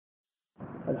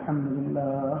الحمد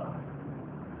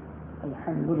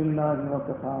لله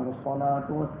وكفى والصلاة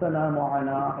والسلام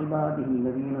على عباده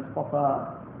الذين اصطفى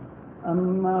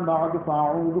أما بعد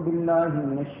فأعوذ بالله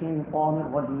من الشيطان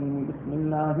الرجيم بسم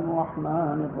الله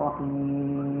الرحمن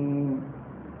الرحيم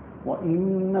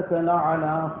وإنك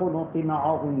لعلى خلق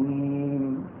عظيم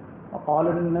وقال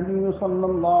النبي صلى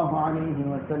الله عليه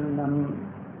وسلم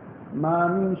ما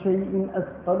من شيء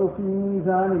أثقل في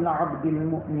ميزان العبد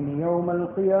المؤمن يوم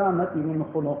القيامة من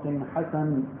خلق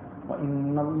حسن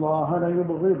وإن الله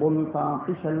ليبغض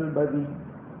الفاحش البذيء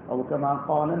أو كما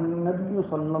قال النبي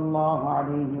صلى الله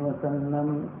عليه وسلم.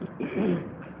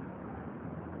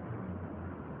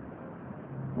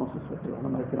 Most respected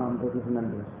ulama kiram, brothers and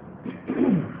members.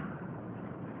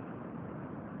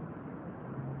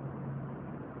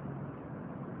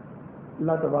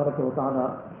 Allah Tabaraka wa Ta'ala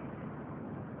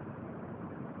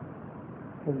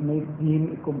has made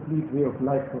deen a complete way of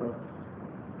life for us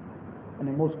and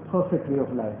a most perfect way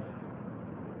of life.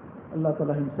 Allah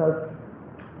Ta'ala himself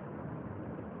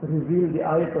revealed the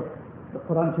ayat of the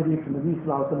Quran Sharif to Nabi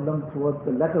Sallallahu Alaihi Wasallam towards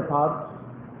the latter part,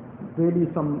 barely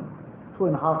some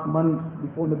 2.5 months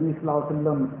before Nabi Sallallahu Alaihi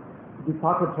Wasallam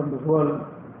departed from this world.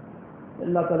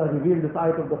 Allah Ta'ala revealed this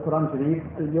ayat of the Quran Sharif,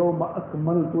 اليوم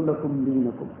أكملت لكم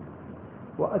دينكم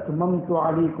وأتممت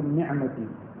عليكم نعمتي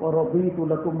وَرَضِيتُ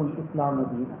لَكُمُ الْإِسْلَامَ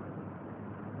دِينًا.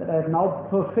 That I have now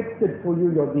perfected for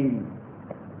you your deen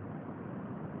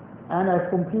and I have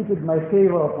completed my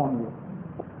favor upon you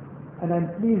and I am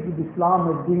pleased with Islam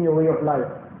as being a way of life.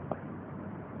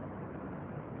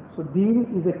 So deen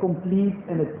is a complete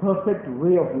and a perfect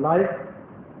way of life.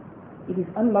 It is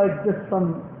unlike just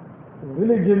some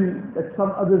religion that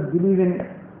some others believe in,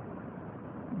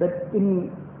 that in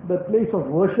the place of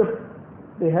worship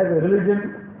they have a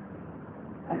religion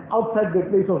and outside their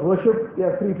place of worship, they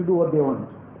are free to do what they want.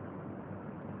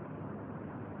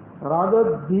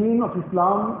 Rather, deen of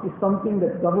Islam is something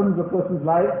that governs a person's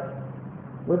life,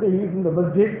 whether he is in the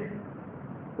masjid,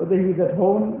 whether he is at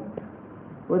home,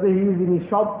 whether he is in his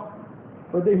shop,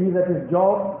 whether he is at his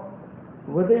job,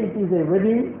 whether it is a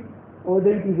wedding, or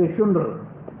whether it is a funeral.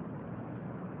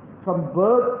 From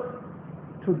birth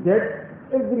to death,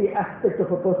 every aspect of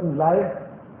a person's life,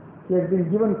 he has been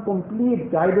given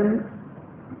complete guidance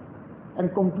and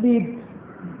complete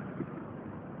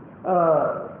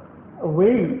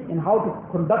way in how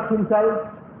to conduct himself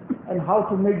and how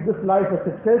to make this life a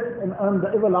success and earn the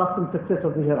everlasting success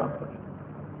of the hereafter.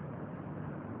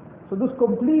 So this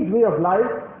complete way of life,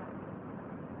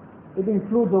 it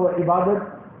includes our ibadat.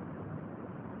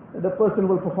 The person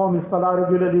will perform his salah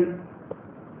regularly.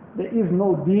 There is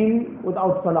no deen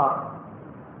without salah.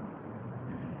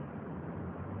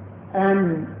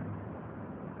 And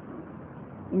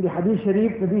in the Hadith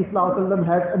Sharif, Nabi Sallallahu Alaihi Wasallam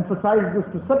has emphasized this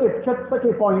to such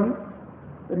a point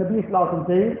that Nabi Sallallahu Alaihi Wasallam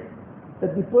says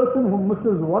that the person who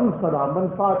misses one salah, man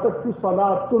fatathu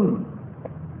salatun,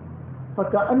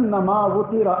 فَكَأَنَّمَا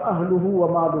وُطِرَ أَهْلُهُ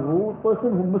وَمَالُهُ,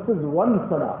 person who misses one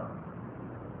salah,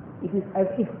 it is as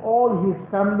if all his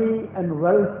family and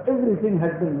wealth, everything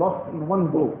has been lost in one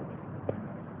go.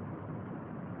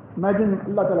 Imagine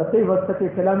Allah Ta'ala save us, such a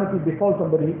calamity befall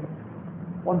somebody,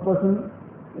 one person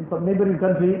in some neighboring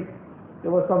country, there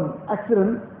was some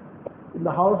accident in the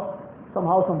house,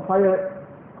 somehow some fire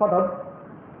caught up,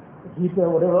 heater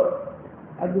or whatever,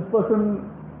 and this person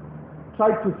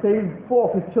tried to save 4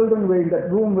 of his children were in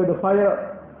that room where the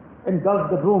fire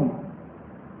engulfed the room.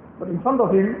 But in front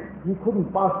of him, he couldn't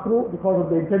pass through because of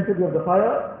the intensity of the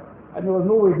fire, and there was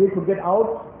no way they could get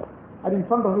out. And in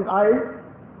front of his eyes,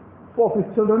 4 of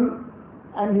his children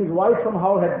and his wife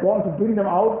somehow had gone to bring them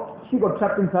out. She got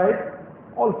trapped inside.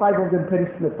 All 5 of them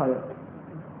perished in the fire.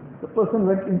 The person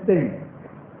went insane.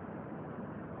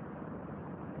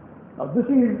 Now this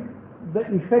is the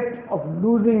effect of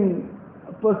losing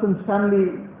a person's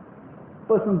family.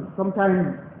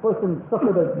 Sometimes person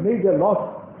suffered a major loss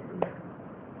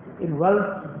in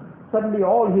wealth. Suddenly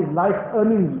all his life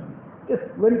earnings just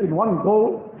went in one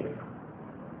go.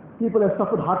 People have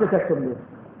suffered heart attacks from this.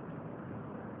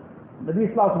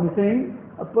 Nabi Sallallahu Alaihi Wasallam is saying,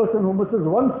 a person who misses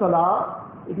one salah,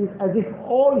 it is as if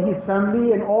all his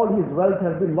family and all his wealth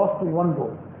has been lost in one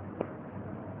go.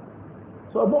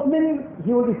 So a mu'min,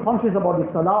 he will be conscious about his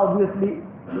salah, obviously.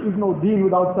 There is no deen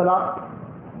without salah.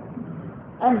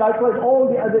 And likewise all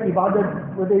the other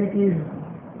ibadat, whether it is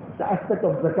the aspect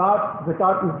of zakat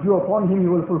is due upon him, he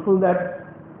will fulfill that.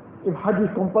 If hajj is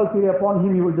compulsory upon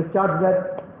him, he will discharge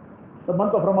that. The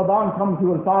month of Ramadan comes, he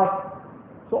will fast.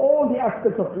 So all the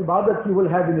aspects of ibadat he will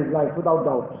have in his life, without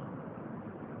doubt.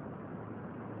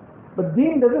 But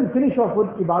deen doesn't finish off with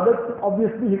ibadat.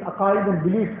 Obviously his aqaid and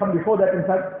beliefs come before that in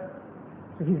fact.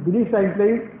 So his beliefs are in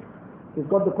place. he's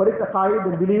got the correct aqaid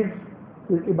and beliefs,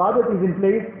 his ibadat is in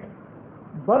place,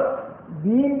 but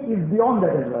deen is beyond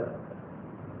that as well.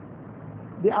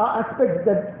 There are aspects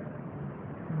that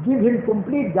give him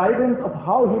complete guidance of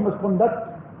how he must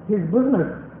conduct his business,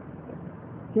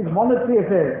 his monetary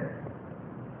affairs,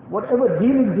 whatever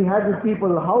dealings he has with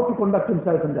people, how to conduct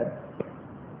himself in that.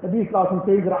 Nabi Sallallahu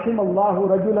says, Rahimallahu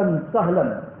rajulan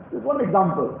sahlan. This is one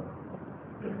example.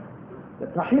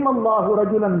 That Rahimallahu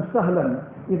rajulan sahlan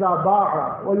إذا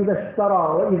باع وإذا اشترى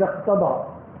وإذا اقتضى.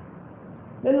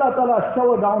 Allah Ta'ala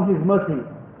shower down His mercy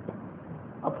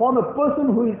upon a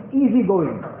person who is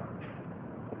easygoing.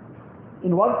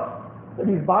 In what? That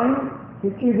he's buying,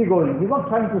 he's easygoing. He's not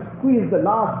trying to squeeze the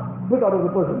last bit out of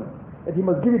the person, that he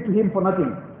must give it to him for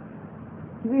nothing.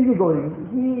 He's easygoing.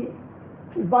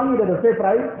 He's buying it at a fair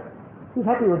price. He's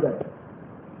happy with that.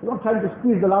 He's not trying to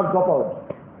squeeze the last drop out.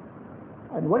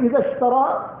 And when he's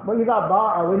when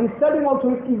he's selling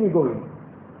also, he's easygoing.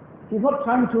 He's not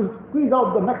trying to squeeze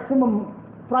out the maximum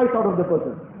price out of the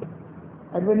person.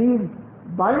 And when he's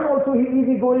buying also, he's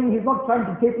easygoing. He's not trying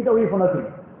to take it away for nothing.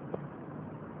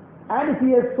 And if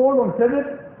he has sold on credit,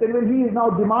 then when he is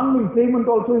now demanding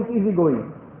payment also, he's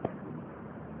easygoing.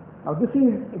 Now this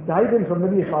is guidance from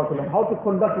Nabi Sallallahu Alaihi Wasallam, how to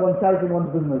conduct oneself in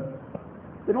one's business.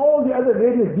 Then all the other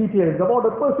various details about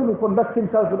a person who conducts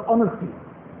himself with honesty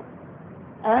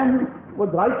and with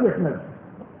righteousness.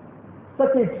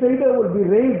 Such a trader will be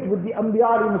raised with the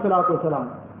Anbiya alayhi salatu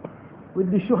wasalam, with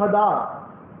the Shuhada,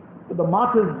 with the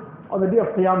martyrs on the day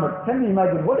of Qiyamah. Can you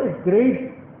imagine what a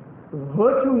great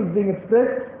virtue is being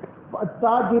expressed?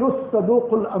 التاجر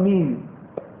الصدوق الأمين.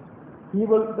 He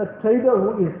will, the trader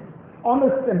who is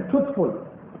honest and truthful.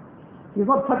 He's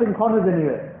not cutting corners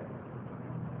anywhere.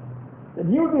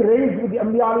 Then he will be raised with the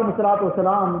Anbiya alayhi salatu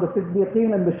wasalam, the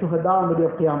Siddiqeen and the Shuhada on the day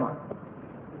of Qiyamah.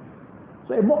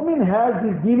 So a mu'min has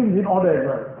his dealings in order as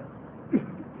well.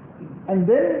 And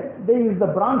then there is the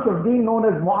branch of deen known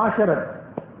as mu'asharat,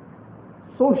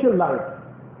 social life,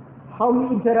 how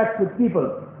he interacts with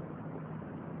people,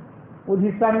 with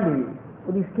his family,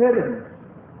 with his parents,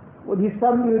 with his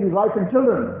family, with his wife and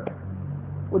children,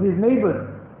 with his neighbors,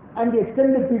 and the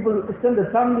extended people,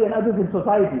 extended family and others in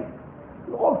society.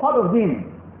 All part of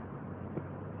deen.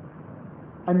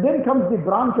 And then comes the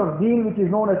branch of deen which is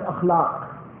known as akhlaq,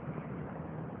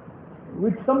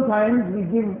 which sometimes we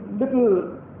give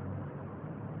little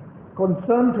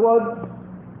concern towards.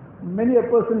 Many a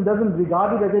person doesn't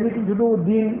regard it as anything to do with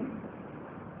deen,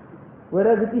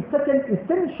 whereas it is such an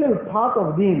essential part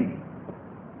of deen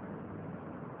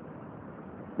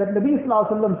that Nabi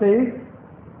Sallallahu Alaihi Wasallam says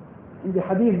in the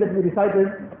hadith that we recited,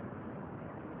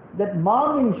 that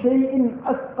مَا مِنْ شَيْءٍ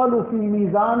أَثْقَلُ فِي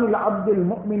مِيزَانِ الْعَبْدِ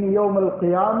الْمُؤْمِنِ يَوْمَ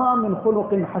الْقِيَامَةِ مِنْ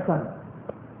خُلُقٍ حَسَنٍ.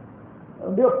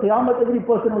 On the day of Qiyamah, every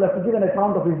person will have to give an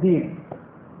account of his deeds.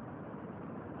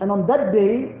 And on that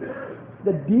day,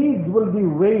 the deeds will be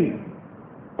weighed.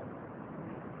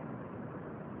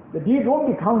 The deeds won't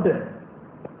be counted.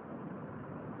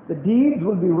 The deeds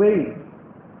will be weighed.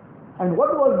 And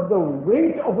what was the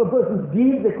weight of a person's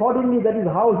deeds, accordingly that is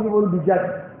how he will be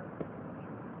judged.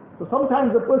 So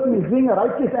sometimes a person is doing a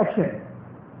righteous action,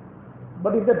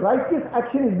 but if that righteous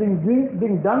action is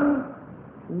being done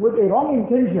with a wrong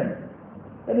intention,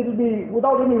 then it will be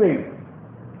without any weight.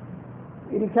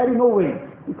 It will carry no weight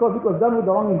because it was done with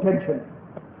the wrong intention.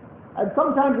 And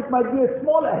sometimes it might be a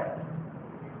small act,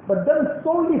 but done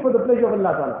solely for the pleasure of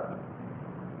Allah Ta'ala.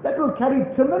 That will carry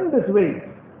tremendous weight.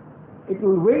 It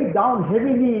will weigh down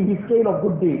heavily in his scale of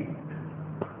good deeds.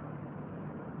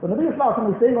 So Nabi Sallallahu Alaihi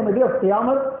Wasallam is saying on the day of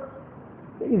Qiyamah,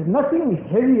 there is nothing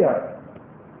heavier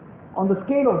on the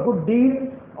scale of good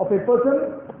deeds of a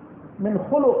person min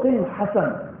khuluqin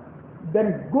hasan,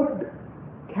 than good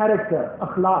character,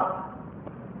 akhlaq.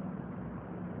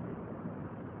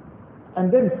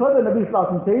 And then further Nabi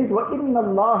Sallallahu Alaihi Wasallam says, وَإِنَّ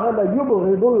اللَّهَ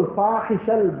لَيُبْغِضُ الْفَاحِشَ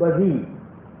الْبَذِيءَ.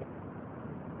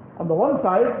 On the one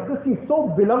side, this is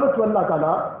so beloved to Allah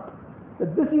Ta'ala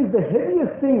that this is the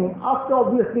heaviest thing after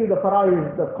obviously the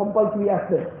fara'id, the compulsory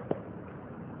aspects.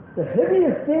 The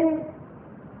heaviest thing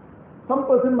some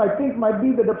person might think might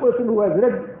be that the person who has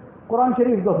read Quran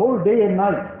Sharif the whole day and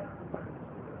night,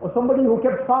 or somebody who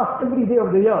kept fast every day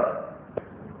of the year,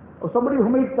 or somebody who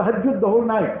made tahajjud the whole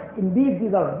night. Indeed,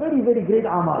 these are very, very great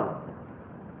amal.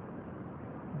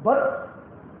 But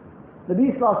the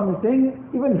Nabi Sallallahu Alaihi Wasallam is saying,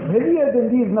 even heavier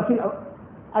than these nafil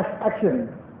actions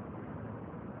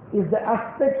is the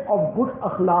aspect of good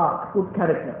akhlaq, good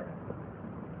character.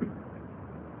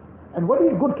 And what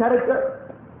is good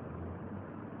character?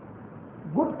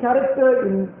 Good character,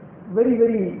 in very,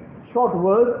 very short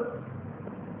words,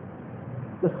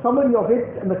 the summary of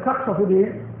it and the crux of it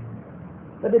is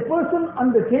that a person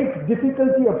undertakes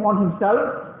difficulty upon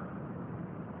himself,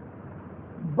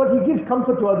 but he gives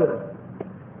comfort to others.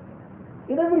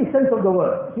 In every sense of the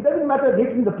word. He doesn't matter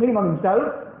taking the pain on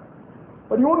himself,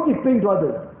 but he won't give pain to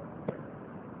others.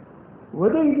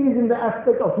 Whether it is in the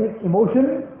aspect of his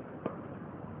emotion,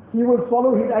 he will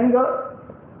swallow his anger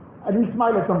and he'll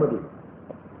smile at somebody.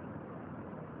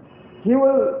 He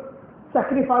will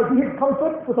sacrifice his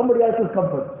comfort for somebody else's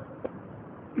comfort.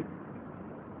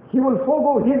 He will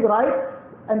forego his rights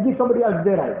and give somebody else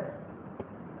their rights.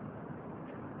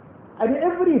 And in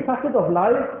every facet of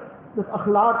life, this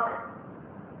akhlaq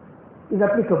is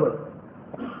applicable.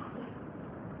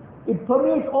 It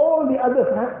permeates all the other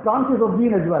branches of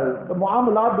deen as well. The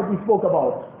mu'amalat that we spoke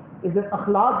about. If there's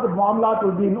akhlaq, the mu'amalat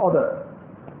will be in order.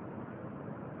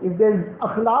 If there's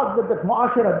akhlaq, that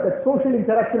mu'asharat, that social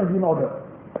interaction will be in order.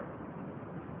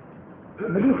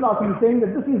 Nabi Sallallahu Alaihi Wasallam is saying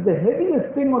that this is the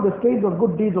heaviest thing on the scales of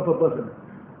good deeds of a person.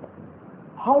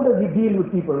 How does he deal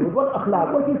with people? With what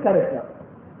akhlaq? What is his character?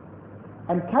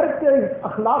 And character is,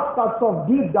 akhlaq starts off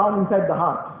deep down inside the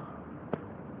heart.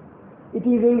 It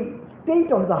is a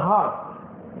state of the heart.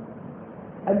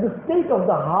 And the state of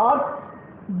the heart,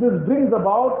 this brings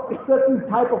about a certain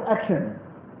type of action,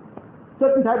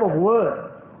 certain type of word.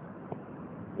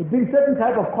 It brings certain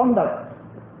type of conduct.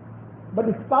 But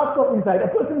it starts off inside. A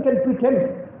person can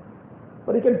pretend,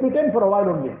 but he can pretend for a while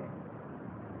only.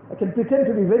 He can pretend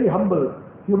to be very humble.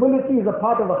 Humility is a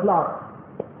part of akhlaq.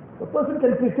 A person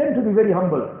can pretend to be very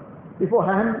humble.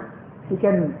 Beforehand, he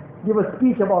can give a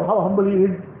speech about how humble he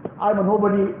is. I'm a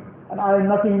nobody and I am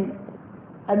nothing.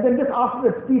 And then just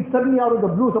after that speech, suddenly out of the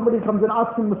blue, somebody comes and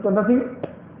asks him, Mr. Nothing.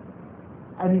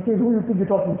 And he says, who do you think you're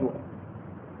talking to?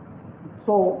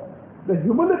 So, the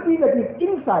humility that is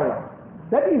inside,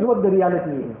 that is what the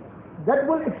reality is. That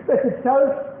will express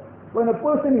itself when a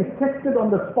person is tested on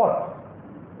the spot.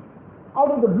 Out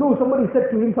of the blue, somebody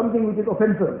said to him something which is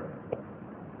offensive.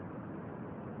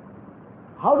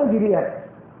 How does he react?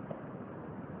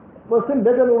 Person,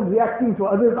 let alone reacting to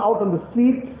others out on the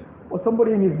street, or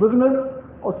somebody in his business,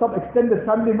 or some extended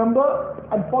family member.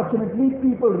 Unfortunately,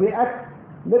 people react,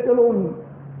 let alone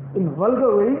in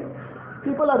vulgar ways.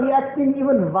 People are reacting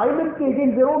even violently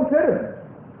against their own parents.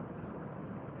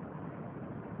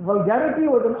 Vulgarity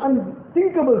was an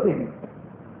unthinkable thing.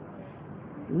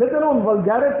 Let alone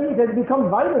vulgarity, it has become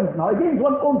violence now against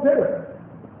one's own parents.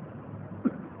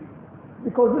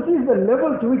 Because this is the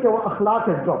level to which our akhlaq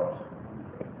has dropped.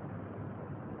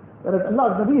 Whereas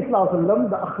Allah's Nabi Sallallahu Alaihi Wasallam,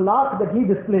 the akhlaq that he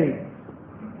displayed,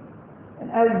 and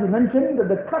as we mentioned,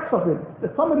 the crux of it, the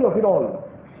summary of it all,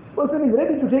 person is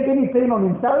ready to take any pain on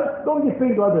himself, don't give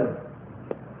pain to others.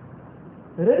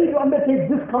 Ready to undertake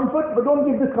discomfort, but don't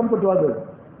give discomfort to others.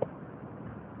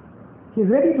 He's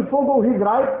ready to forego his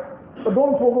rights, but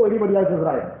don't forego anybody else's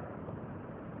rights.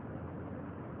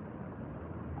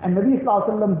 And Nabi Sallallahu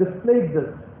Alaihi Wasallam displayed this.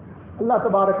 Allah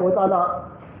Tabaraka wa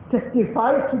Ta'ala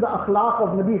testifies to the akhlaq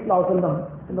of Nabi Sallallahu Alaihi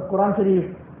Wasallam in the Quran Sharif,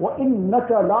 وَإِنَّكَ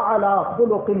لَعَلَىٰ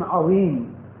خُلُقٍ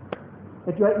عَظِيمٍ,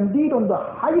 that you are indeed on the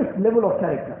highest level of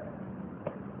character,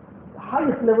 the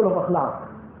highest level of akhlaq.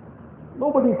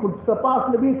 Nobody could surpass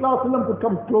Nabi Sallallahu Alaihi Wasallam, could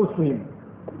come close to him.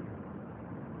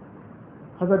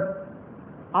 Hazrat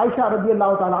Aisha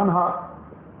radiallahu ta'ala anha,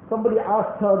 somebody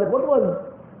asked her that what was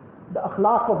the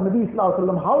akhlaq of Nabi Sallallahu Alaihi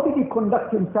Wasallam, how did he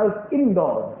conduct himself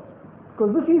indoors?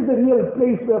 Because this is the real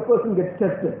place where a person gets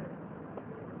tested.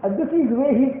 And this is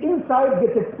where his inside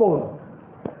gets exposed.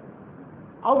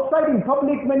 Outside in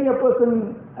public, many a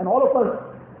person, and all of us,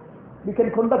 we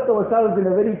can conduct ourselves in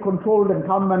a very controlled and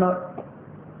calm manner.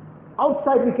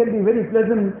 Outside we can be very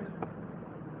pleasant.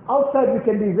 Outside we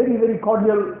can be very, very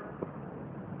cordial.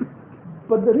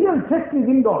 But the real test is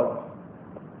indoors.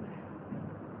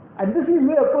 And this is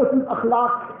where a person's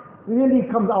akhlaq really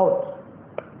comes out.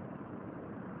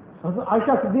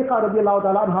 Aisha Siddiqa radiallahu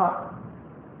ta'ala anha,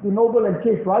 the noble and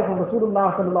chaste wife of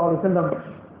Rasulullah sallallahu alaihi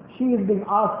wasallam, she is being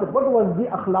asked that what was the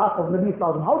akhlaq of Nabi sallallahu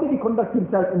alaihi wasallam? How did he conduct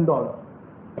himself indoors?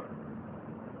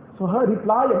 So her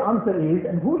reply and answer is,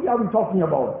 and who are we talking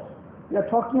about? We are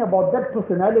talking about that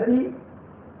personality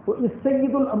who is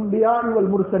Sayyidul Anbiya wal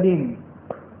Mursaleen,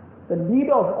 the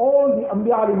leader of all the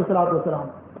Anbiya alayhi salatu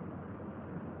wasalam,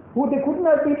 who there couldn't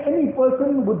have been any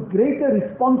person with greater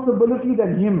responsibility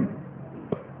than him.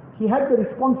 He had the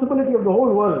responsibility of the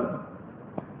whole world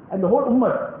and the whole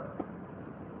ummah.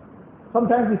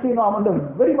 Sometimes we say, no, I'm under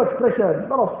very much pressure, a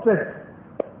lot of stress,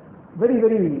 very,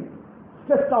 very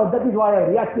stressed out. That is why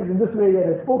I reacted in this way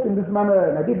and I spoke in this manner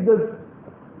and I did this.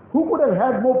 Who could have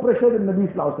had more pressure than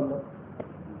Nabi Sallallahu Alaihi Wasallam?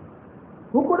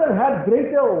 Who could have had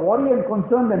greater worry and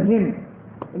concern than him?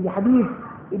 In the hadith,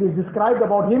 it is described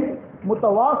about him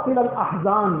متواصل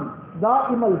الأحزان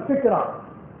دائم الفكرة,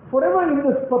 forever in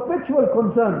this perpetual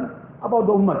concern about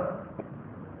the ummah.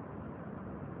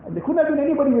 And there couldn't have been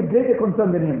anybody with greater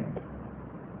concern than him,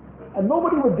 and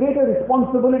nobody with greater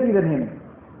responsibility than him,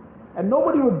 and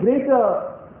nobody with greater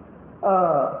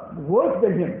work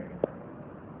than him,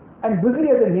 and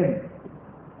busier than him.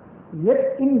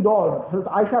 Yet indoors,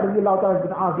 Aisha radiallahu ta'ala has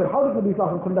been asked, how did Nabi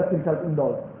Sallallahu conduct himself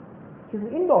indoors? She says,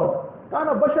 indoors,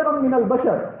 kana basharam min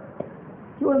al-bashar.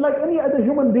 He was like any other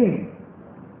human being,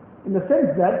 in the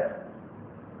sense that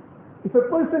if a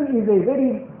person is a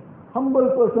very humble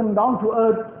person, down to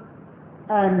earth,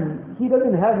 and he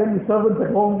doesn't have any servants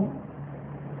at home,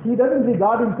 he doesn't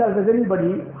regard himself as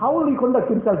anybody, how will he conduct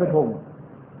himself at home?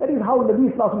 That is how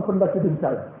Nabi Sallallahu conducted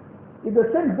himself, in the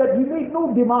sense that he made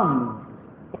no demands.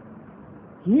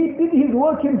 He did his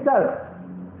work himself.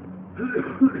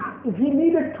 If he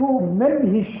needed to mend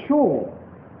his shoe,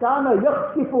 كَانَ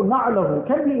يَخْسِفُ نَعْلَهُ.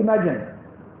 Can we imagine?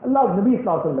 Allah's Nabi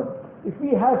Sallallahu Alaihi Wasallam, if we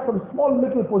have some small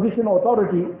little position or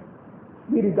authority,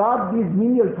 we regard these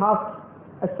menial tasks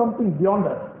as something beyond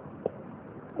us.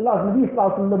 Allah's Nabi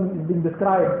Sallallahu Alaihi Wasallam is being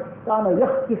described, كَانَ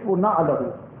يَخْسِفُ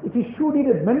نَعْلَهُ. If his shoe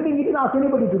needed mending, he didn't ask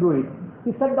anybody to do it.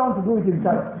 He sat down to do it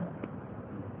himself.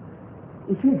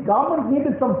 If his garment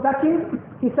needed some patching,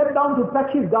 he sat down to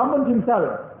patch his garment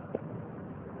himself.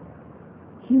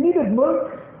 He needed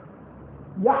milk,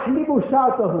 يَحْلِبُ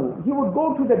شَاتَهُ. He would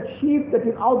go to that sheep that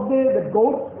is out there, that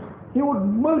goat. He would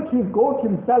milk his goat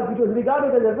himself. It was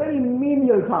regarded as a very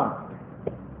menial task.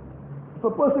 If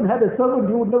a person had a servant,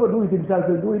 he would never do it himself.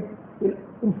 He'll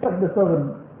instruct the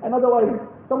servant. And otherwise,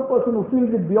 some person who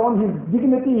feels it beyond his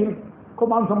dignity, he'll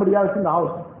command somebody else in the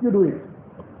house. You do it.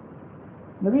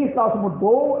 Nabi Sallallahu would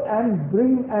go and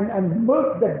bring and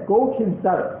milk that goat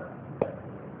himself.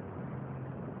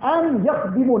 And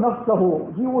يَخْدِمُ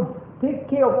نَفْسَهُ. He would take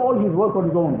care of all his work on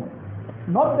his own.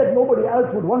 Not that nobody else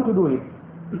would want to do it.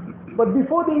 But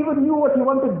before they even knew what he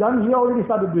wanted done, he already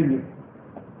started doing it.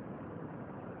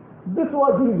 This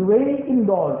was his way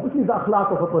indoors. This is the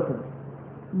akhlaq of a person.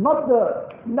 Not the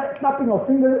snapping of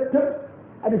fingertips,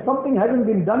 and if something hasn't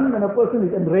been done, then a person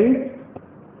is enraged,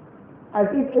 as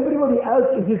if everybody else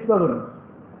is his servant.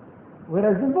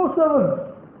 Whereas there's no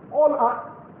servants. All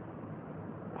are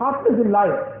partners in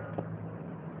life.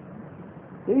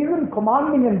 There isn't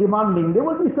commanding and demanding. They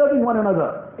will be serving one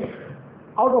another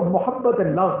out of muhabbat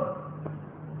and love,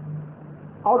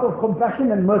 out of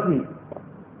compassion and mercy,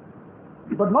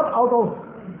 but not out of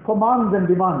commands and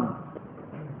demands.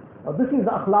 Now this is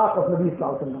the akhlaq of Nabi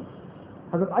Sallallahu Alaihi Wasallam.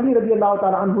 Hazrat Ali radiallahu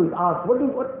ta'ala anhu is asked,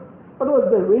 what was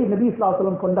the way Nabi Sallallahu Alaihi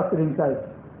Wasallam conducted himself?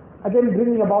 Again,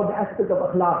 bringing about the aspect of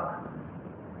akhlaq.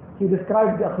 He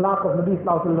describes the akhlaq of Nabi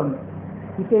Sallallahu Alaihi Wasallam.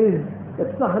 He says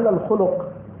that sahal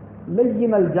al-khuluq,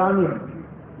 layyin al-janib.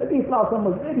 Nabi Sallallahu Alaihi Wasallam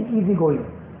was very easygoing,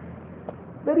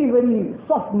 very, very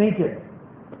soft-natured.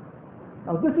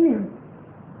 Now this is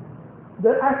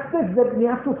the aspects that we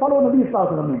have to follow Nabi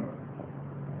Sallallahu Alaihi Wasallam in.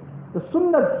 The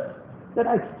sunnahs that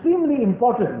are extremely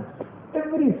important.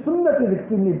 Every sunnah is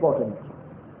extremely important.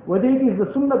 Whether it is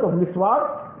the sunnah of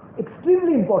miswak,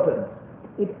 extremely important.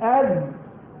 It adds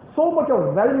so much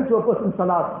of value to a person's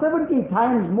salah, 70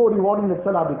 times more rewarding that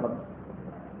salah becomes.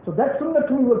 So that sunnah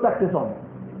too we will practice on.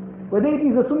 Whether it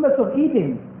is the sunnah of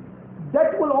eating,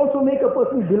 that will also make a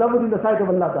person beloved in the sight of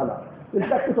Allah Ta'ala. We'll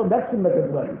practice on that sunnah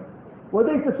as well.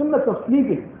 Whether it's the sunnah of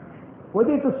sleeping,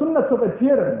 whether it's the sunnah of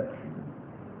appearance,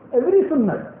 every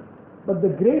sunnah. But the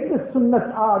greatest sunnahs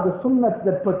are the sunnahs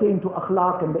that pertain to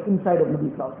akhlaq and the inside of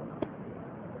Nabi Sallallahu Alaihi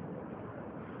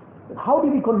Wasallam. How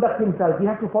did he conduct himself? We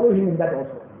have to follow him in that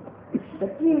also.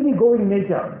 That easygoing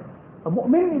nature. A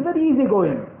mu'min is very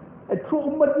easygoing. A true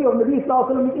ummati of Nabi Sallallahu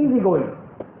Alaihi Wasallam is easygoing.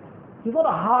 He's not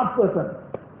a hard person.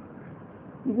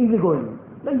 He's easygoing.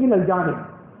 Layyin al-janib.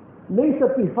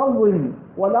 Laysa fi fawwin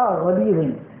wala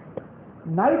ghalidhin.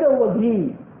 Neither was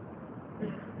he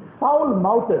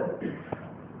foul-mouthed.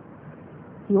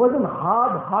 He wasn't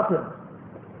hard-hearted.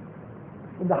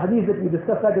 In the hadith that we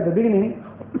discussed at the beginning,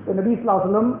 the Nabi Sallallahu Alaihi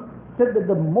Wasallam said that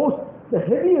the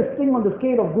heaviest thing on the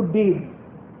scale of good deeds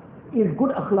is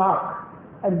good akhlaq.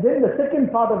 And then the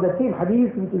second part of the same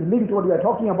hadith, which is linked to what we are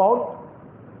talking about,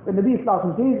 the Nabi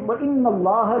Sallallahu Alaihi Wasallam says, وَإِنَّ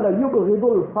اللَّهَ لَيُبْغِضُ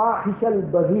الْفَاحِشَ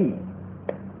الْبَذِيءَ.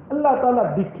 Allah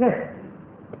Ta'ala detests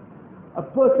a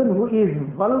person who is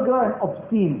vulgar and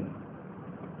obscene,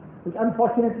 which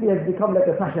unfortunately has become like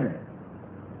a fashion.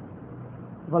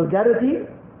 Vulgarity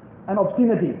and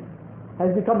obscenity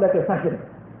has become like a fashion.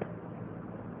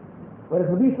 Whereas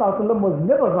Nabi Sallallahu Alaihi Wasallam was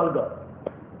never vulgar.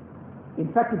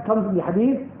 In fact, it comes in the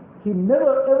hadith, he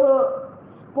never ever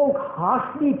spoke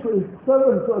harshly to his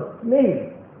servant, to a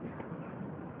slave.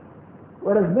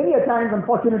 Whereas many a times,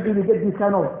 unfortunately, we get these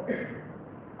kind of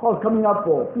calls coming up,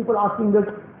 or people asking us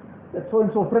that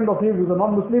so-and-so friend of his who's a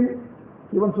non-Muslim,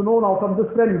 he wants to know now from this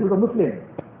friend who's a Muslim.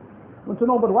 He wants to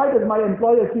know, but why does my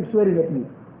employer keep swearing at me?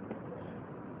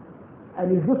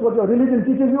 And is this what your religion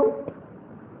teaches you?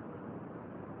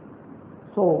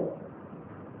 So,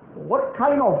 what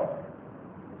kind of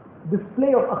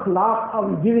display of akhlaq are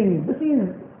we giving? This is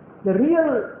the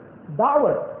real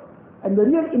da'wah, and the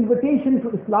real invitation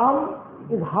to Islam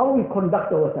is how we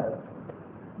conduct ourselves.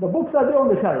 The books are there on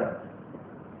the shelf,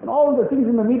 and all the things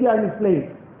in the media in its place.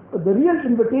 But the real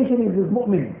invitation is this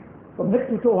mu'min, from head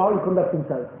to toe, how he conducts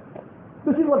himself.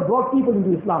 This is what brought people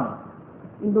into Islam.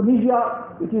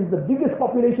 Indonesia, which is the biggest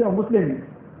population of Muslims,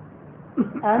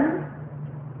 and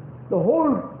the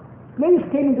whole place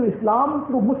came into Islam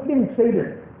through Muslim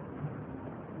traders.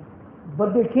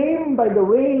 But they came by the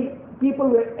way, people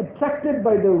were attracted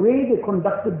by the way they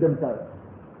conducted themselves.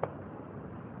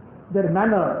 Their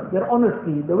manner, their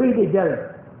honesty, the way they dealt,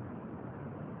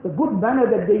 the good manner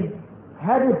that they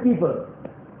had with people.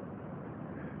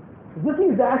 This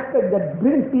is the aspect that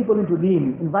brings people into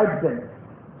Deen, invites them.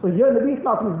 So here Nabi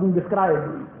Islam is being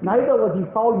described. Neither was he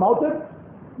foul-mouthed,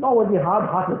 nor was he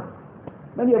hard-hearted.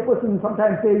 Many a person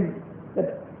sometimes says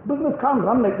that business can't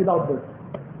run like without this.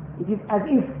 It is as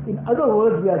if, in other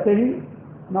words, we are saying,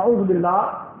 Na'udhu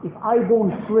Billah, if I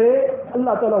don't swear,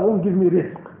 Allah Ta'ala won't give me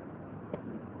risk.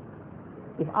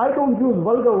 If I don't use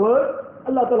vulgar words,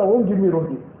 Allah Ta'ala won't give me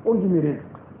roti, won't give me risk.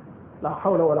 La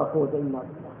hawla wa la quwwata illa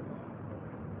billah.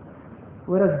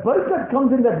 Whereas barakat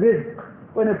comes in that risk,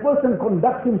 when a person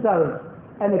conducts himself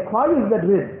and acquires that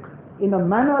risk in a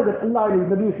manner that Allah and His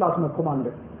Nabi Islam have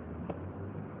commanded.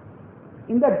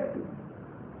 In that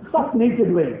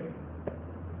soft-natured way,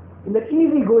 in that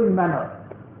easy-going manner.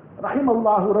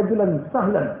 Rahimallahu rajulan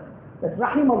sahlan. That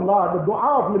Rahimallah, the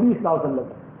dua of Nabi Sallallahu.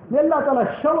 May Allah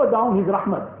Ta'ala shower down His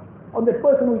rahmat on that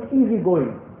person who is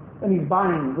easy-going, when he's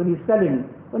buying, when he's selling,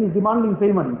 when he's demanding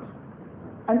payments.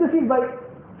 And this is by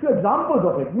few examples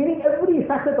of it, meaning every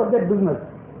facet of that business.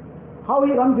 How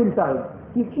he runs himself,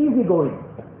 he's easy-going.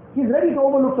 He's ready to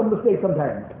overlook some mistakes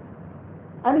sometimes.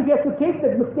 And if he has to take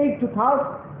that mistake to task,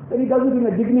 then he does it in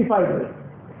a dignified way.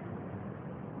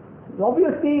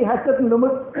 Obviously, he has certain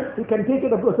limits, he can take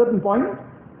it up to a certain point,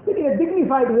 but in a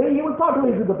dignified way, he will part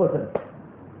ways with the person.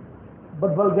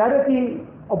 But vulgarity,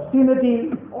 obscenity,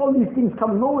 all these things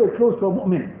come nowhere close to a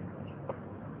mu'min.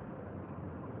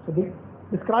 So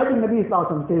describing Nabi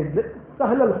Sallallahu says,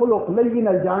 سهل الخلق لين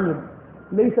الجانب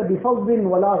ليس بفظ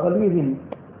ولا غليظ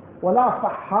ولا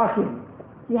فحاش.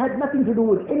 He had nothing to do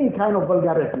with any kind of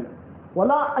vulgarity.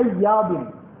 ولا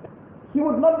أياب. He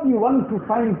would not be one to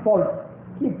find fault,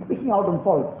 keep picking out on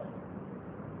faults.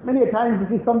 Many a times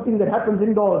this is something that happens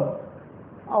indoors.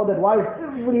 How that wife,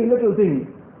 every little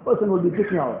thing, person will be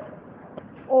picking out.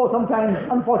 Or sometimes,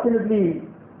 unfortunately,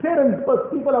 parents,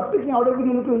 people are picking out every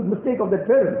little mistake of their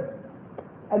parents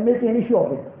and making an issue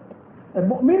of it. A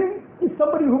mu'min is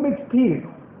somebody who makes peace.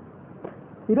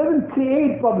 He doesn't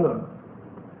create problems.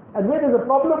 And where there's a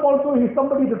problem also, he's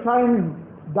somebody to try and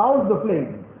douse the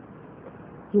flame.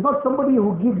 He's not somebody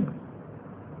who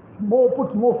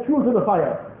puts more fuel to the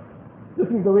fire. This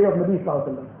is the way of Nabi Sallallahu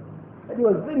Alaihi Wasallam. And he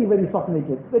was very, very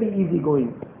soft-natured, very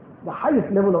easygoing. The highest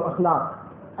level of akhlaq.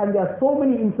 And there are so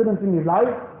many incidents in his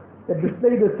life that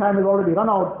display this time has already run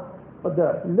out. But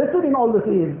the lesson in all this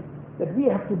is that we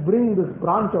have to bring this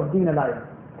branch of deen alive.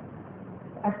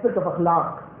 The aspect of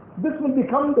akhlaq. This will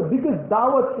become the biggest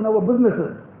da'wat in our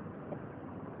businesses.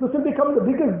 This will become the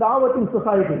biggest da'wat in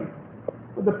society.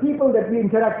 With the people that we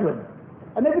interact with.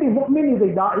 And every mu'min is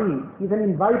a da'i. He's an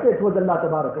inviter towards Allah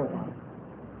Tabaraka wa Ta'ala.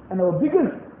 And our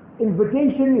biggest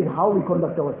invitation is how we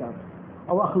conduct ourselves.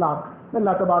 Our akhlaq.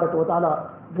 Allah Tabaraka wa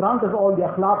Ta'ala grant us all the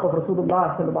akhlaq of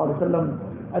Rasulullah Sallallahu Alaihi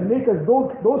Wasallam and make us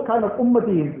those kind of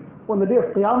ummatis on the day of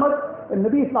Qiyamah. When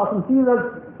Nabi Sallallahu sees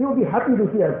us, he will be happy to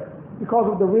see us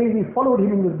because of the way we followed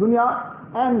him in this dunya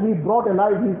and we brought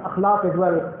alive his akhlaq as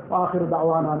well. Wa akhiru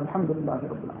da'wana alhamdulillahi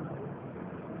rabbil alamin.